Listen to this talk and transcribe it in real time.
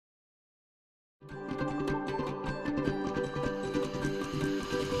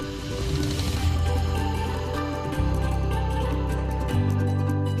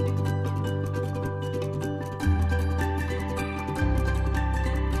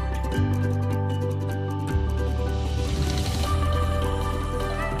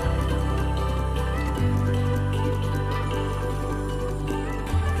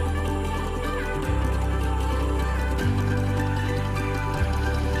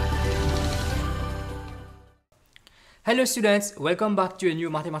Hello students, welcome back to a new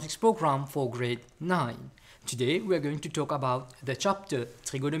mathematics program for grade 9. Today we are going to talk about the chapter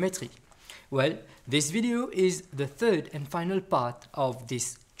trigonometry. Well, this video is the third and final part of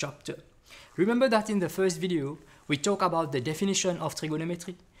this chapter. Remember that in the first video we talked about the definition of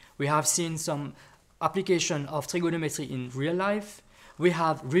trigonometry. We have seen some application of trigonometry in real life. We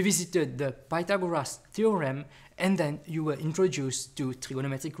have revisited the Pythagoras theorem, and then you were introduced to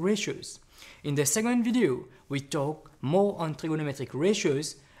trigonometric ratios. In the second video, we talk more on trigonometric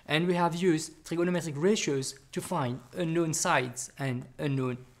ratios, and we have used trigonometric ratios to find unknown sides and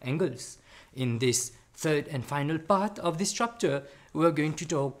unknown angles. In this third and final part of this chapter, we are going to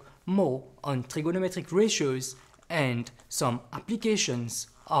talk more on trigonometric ratios and some applications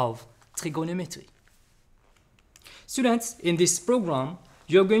of trigonometry. Students, in this program,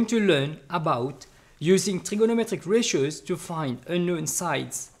 you're going to learn about using trigonometric ratios to find unknown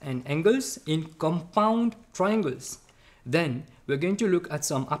sides and angles in compound triangles. Then we're going to look at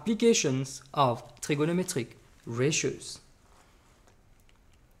some applications of trigonometric ratios.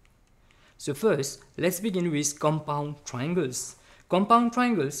 So first, let's begin with compound triangles. Compound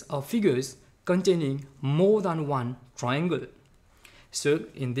triangles are figures containing more than one triangle. So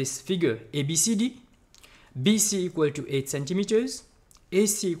in this figure ABCD, BC equal to 8 centimeters,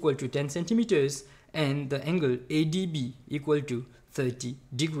 AC equal to 10 centimeters, and the angle ADB equal to 30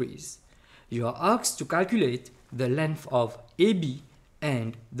 degrees. You are asked to calculate the length of AB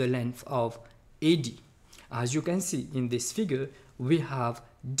and the length of AD. As you can see in this figure, we have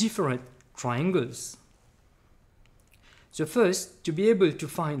different triangles. So first, to be able to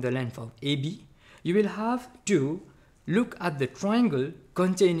find the length of AB, you will have to look at the triangle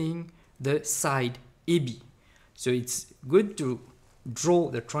containing the side AB. So it's good to draw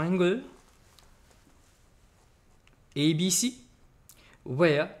the triangle ABC,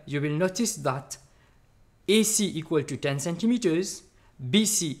 where you will notice that AC equal to 10 centimeters,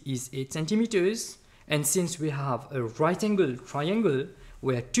 BC is 8 centimeters, and since we have a right angle triangle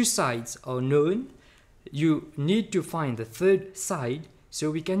where two sides are known, you need to find the third side,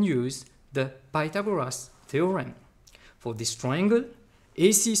 so we can use the Pythagoras theorem. For this triangle,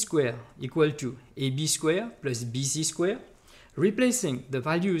 AC square equal to AB square plus BC square. Replacing the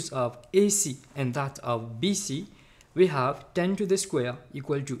values of AC and that of BC, we have 10 to the square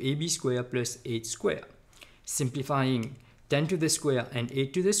equal to AB square plus 8 square. Simplifying 10 to the square and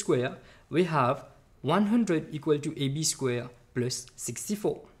 8 to the square, we have 100 equal to AB square plus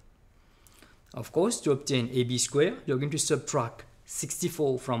 64. Of course, to obtain AB square, you're going to subtract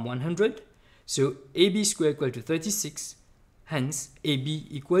 64 from 100. So AB square equal to 36. Hence, AB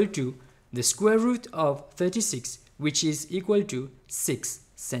equal to the square root of 36, which is equal to 6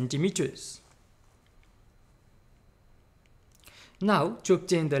 centimeters. Now, to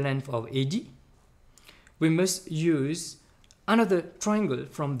obtain the length of AD, we must use another triangle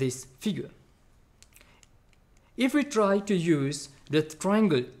from this figure. If we try to use the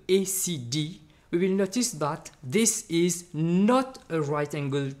triangle ACD, we will notice that this is not a right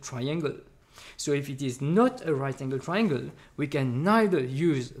angle triangle. So if it is not a right angle triangle, we can neither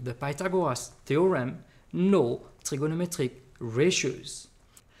use the Pythagoras theorem nor trigonometric ratios.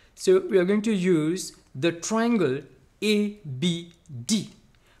 So we are going to use the triangle ABD,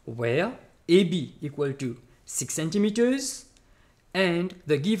 where AB equal to 6 centimeters and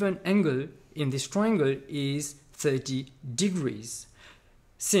the given angle in this triangle is 30 degrees.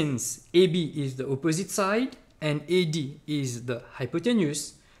 Since AB is the opposite side and AD is the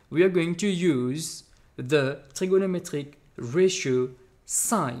hypotenuse, we are going to use the trigonometric ratio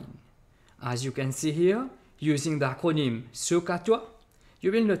sine. As you can see here, using the acronym SOHCAHTOA,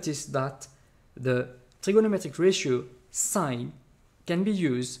 you will notice that the trigonometric ratio sine can be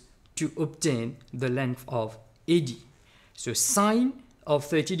used to obtain the length of AD. So sine of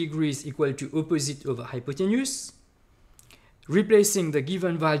 30 degrees equal to opposite over hypotenuse. Replacing the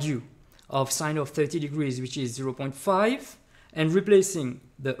given value of sine of 30 degrees, which is 0.5, and replacing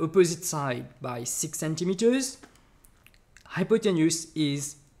the opposite side by 6 centimeters, hypotenuse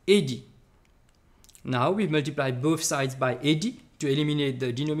is AD. Now we multiply both sides by AD to eliminate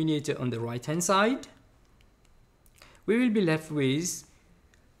the denominator on the right hand side. We will be left with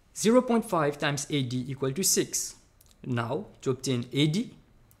 0.5 times AD equal to 6. Now to obtain AD,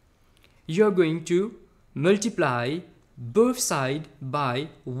 you are going to multiply both sides by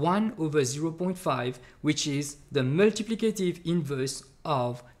 1 over 0.5, which is the multiplicative inverse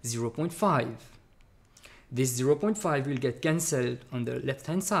of 0.5. This 0.5 will get cancelled on the left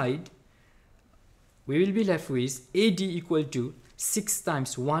hand side. We will be left with AD equal to 6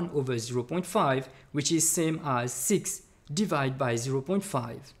 times 1 over 0.5, which is same as 6 divided by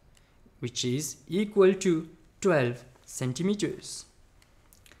 0.5, which is equal to 12 centimeters.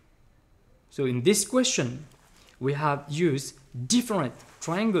 So in this question, we have used different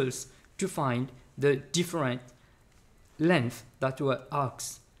triangles to find the different length that were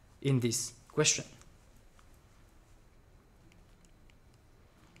asked in this question.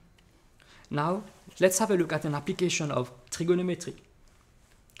 Now, let's have a look at an application of trigonometry.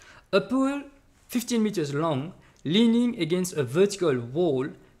 A pool 15 meters long leaning against a vertical wall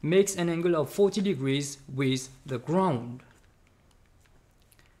makes an angle of 40 degrees with the ground.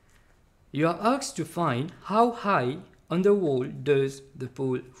 You are asked to find how high on the wall does the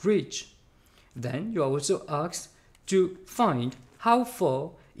pool reach. Then you are also asked to find how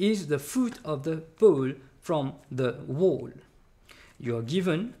far is the foot of the pool from the wall. You are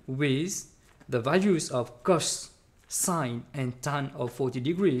given with the values of cos, sine and tan of 40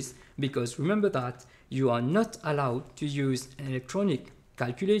 degrees because remember that you are not allowed to use an electronic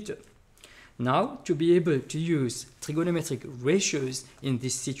calculator. Now, to be able to use trigonometric ratios in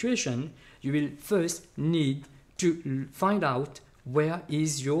this situation, you will first need to find out where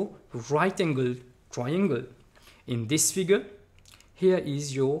is your right-angled triangle. In this figure, here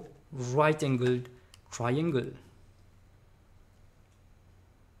is your right-angled triangle.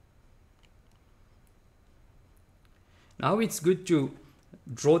 Now it's good to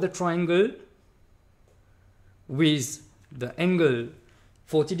draw the triangle with the angle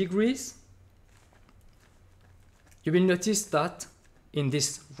 40 degrees. You will notice that in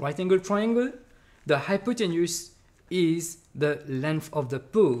this right angle triangle, the hypotenuse is the length of the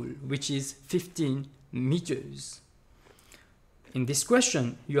pool, which is 15 meters. In this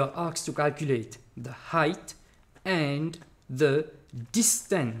question, you are asked to calculate the height and the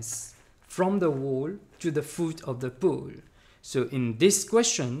distance from the wall to the foot of the pool. So in this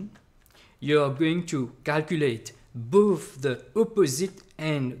question, you are going to calculate both the opposite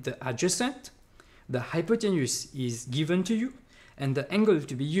and the adjacent. The hypotenuse is given to you and the angle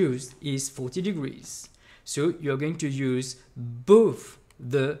to be used is 40 degrees. So you're going to use both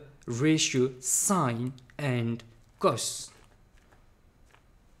the ratio sine and cos.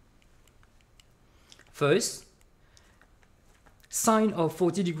 First, sine of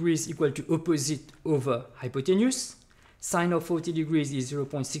 40 degrees equal to opposite over hypotenuse. Sine of 40 degrees is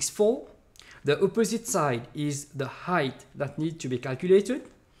 0.64. The opposite side is the height that needs to be calculated.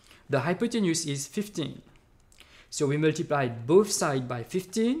 The hypotenuse is 15. So we multiply both sides by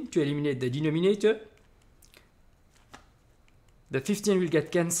 15 to eliminate the denominator. The 15 will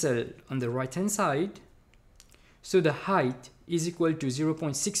get cancelled on the right hand side. So the height is equal to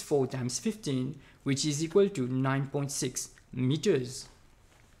 0.64 times 15, which is equal to 9.6 meters.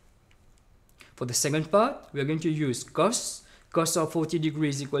 For the second part, we are going to use cos. Cos of 40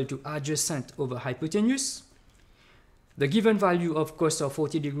 degrees equal to adjacent over hypotenuse. The given value of cos of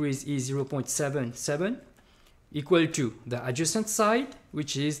 40 degrees is 0.77 equal to the adjacent side,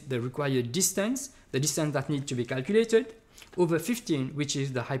 which is the required distance, the distance that needs to be calculated, over 15, which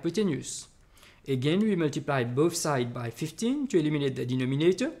is the hypotenuse. Again, we multiply both sides by 15 to eliminate the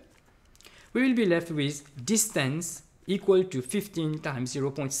denominator. We will be left with distance equal to 15 times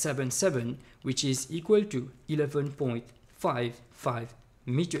 0.77, which is equal to 11.55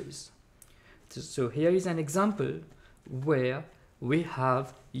 meters. So here is an example where we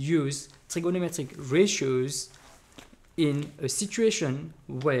have used trigonometric ratios in a situation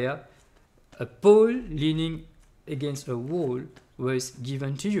where a pole leaning against a wall was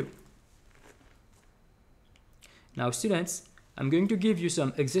given to you. Now students, I'm going to give you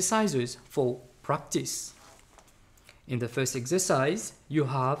some exercises for practice. In the first exercise, you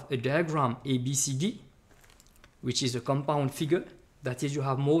have a diagram ABCD, which is a compound figure. That is, you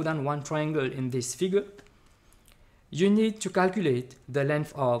have more than one triangle in this figure. You need to calculate the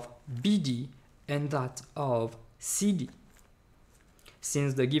length of BD and that of CD.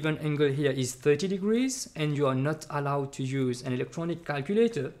 Since the given angle here is 30 degrees and you are not allowed to use an electronic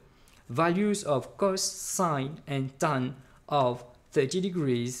calculator, values of cos, sine and tan of 30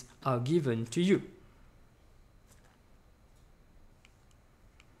 degrees are given to you.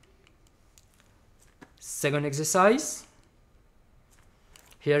 Second exercise.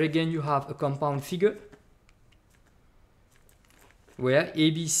 Here again you have a compound figure where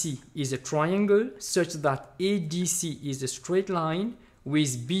ABC is a triangle such that ADC is a straight line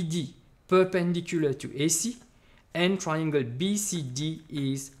with BD perpendicular to AC and triangle BCD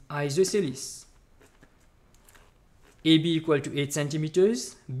is isosceles. AB equal to 8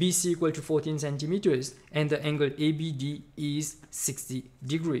 centimeters, BC equal to 14 centimeters and the angle ABD is 60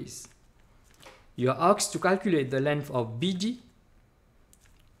 degrees. You are asked to calculate the length of BD,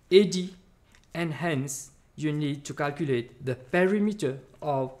 AD and hence you need to calculate the perimeter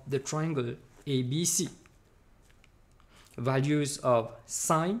of the triangle ABC. values of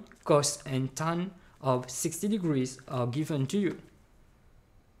sine, cos, and tan of 60 degrees are given to you.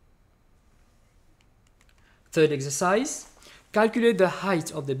 Third exercise, calculate the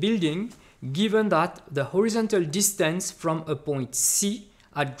height of the building given that the horizontal distance from a point C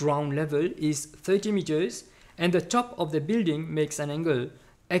at ground level is 30 meters and the top of the building makes an angle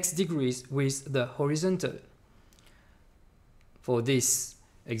x degrees with the horizontal. For this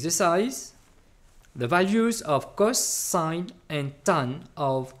exercise, the values of cos, sine, and tan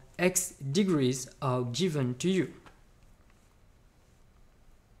of x degrees are given to you.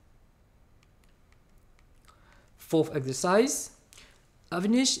 Fourth exercise,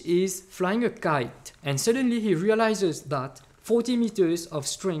 Avnish is flying a kite and suddenly he realizes that 40 meters of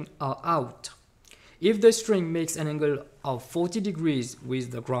string are out. If the string makes an angle of 40 degrees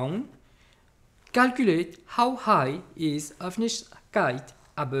with the ground, calculate how high is Avnish's kite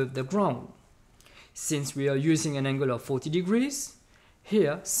above the ground. Since we are using an angle of 40 degrees,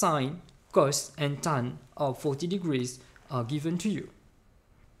 here sine, cos, and tan of 40 degrees are given to you.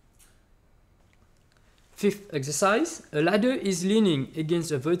 Fifth exercise, a ladder is leaning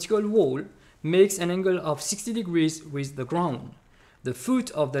against a vertical wall, makes an angle of 60 degrees with the ground. The foot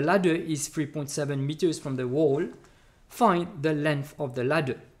of the ladder is 3.7 meters from the wall. Find the length of the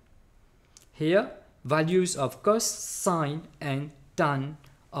ladder. Here, values of cos, sine, and tan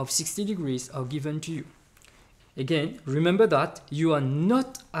of 60 degrees are given to you. Again, remember that you are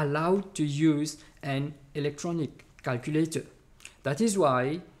not allowed to use an electronic calculator. That is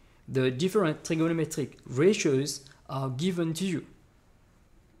why the different trigonometric ratios are given to you.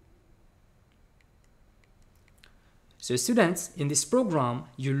 So students, in this program,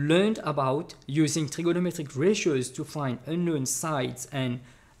 you learned about using trigonometric ratios to find unknown sides and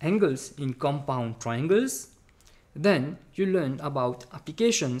angles in compound triangles. Then you learned about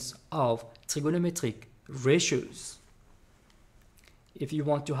applications of trigonometric ratios. If you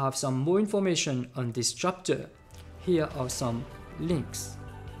want to have some more information on this chapter, here are some links.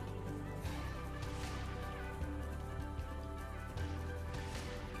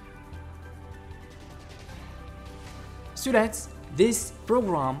 Students, this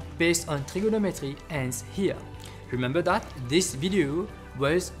program based on trigonometry ends here. Remember that this video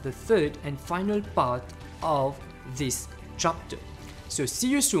was the third and final part of this chapter. So see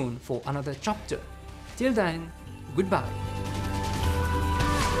you soon for another chapter. Till then, goodbye.